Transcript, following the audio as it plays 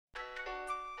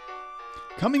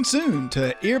Coming soon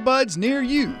to earbuds near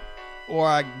you. Or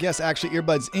I guess actually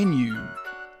earbuds in you.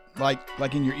 Like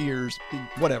in your ears.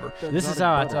 Whatever. This is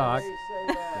how I talk.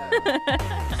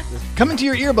 Coming to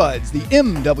your earbuds, the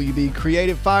MWB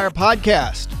Creative Fire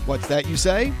Podcast. What's that, you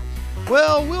say?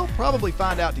 Well, we'll probably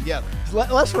find out together.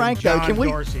 Let's rank though.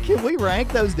 Can we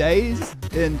rank those days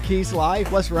in Keith's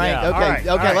life? Let's rank. Yeah. Okay.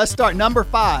 All right. Let's start. Number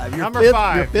 5. Your Number fifth,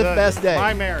 5. Your fifth best day.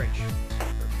 My marriage.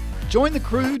 Join the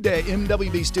crew to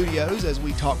MWB Studios as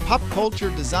we talk pop culture,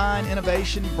 design,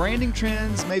 innovation, branding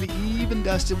trends, maybe even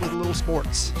dusted with a little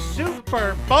sports.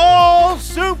 Super Bowl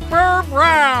Super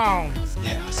Browns.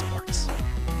 Yeah, sports.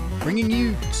 Bringing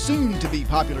you soon-to-be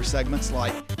popular segments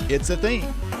like It's a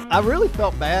Theme. I really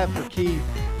felt bad for Keith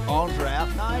on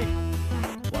draft night.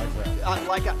 Why is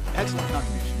that? Excellent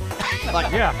contribution.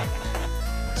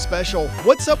 Yeah. Special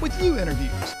What's Up With You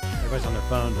interviews. Everybody's on their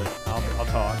phone, but I'll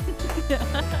talk.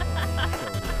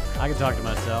 I can talk to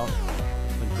myself.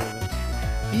 Been proven.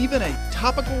 Even a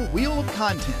topical wheel of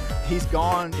content. He's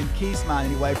gone, in Keith's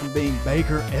mind anyway, from being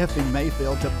Baker effing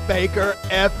Mayfield to Baker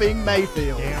effing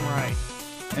Mayfield. Damn right.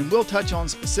 And we'll touch on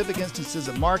specific instances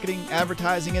of marketing,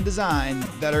 advertising, and design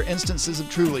that are instances of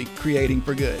truly creating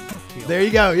for good. There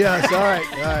you go. Yes. All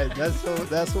right.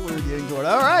 That's what we were getting toward.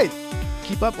 All right.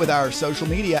 Keep up with our social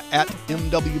media at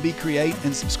MWB Create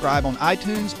and subscribe on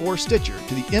iTunes or Stitcher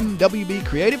to the MWB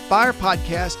Creative Fire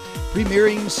Podcast,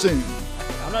 premiering soon.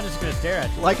 I'm not just gonna stare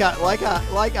at you. Like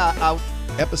I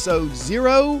episode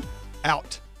 0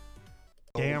 out.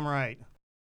 Damn right.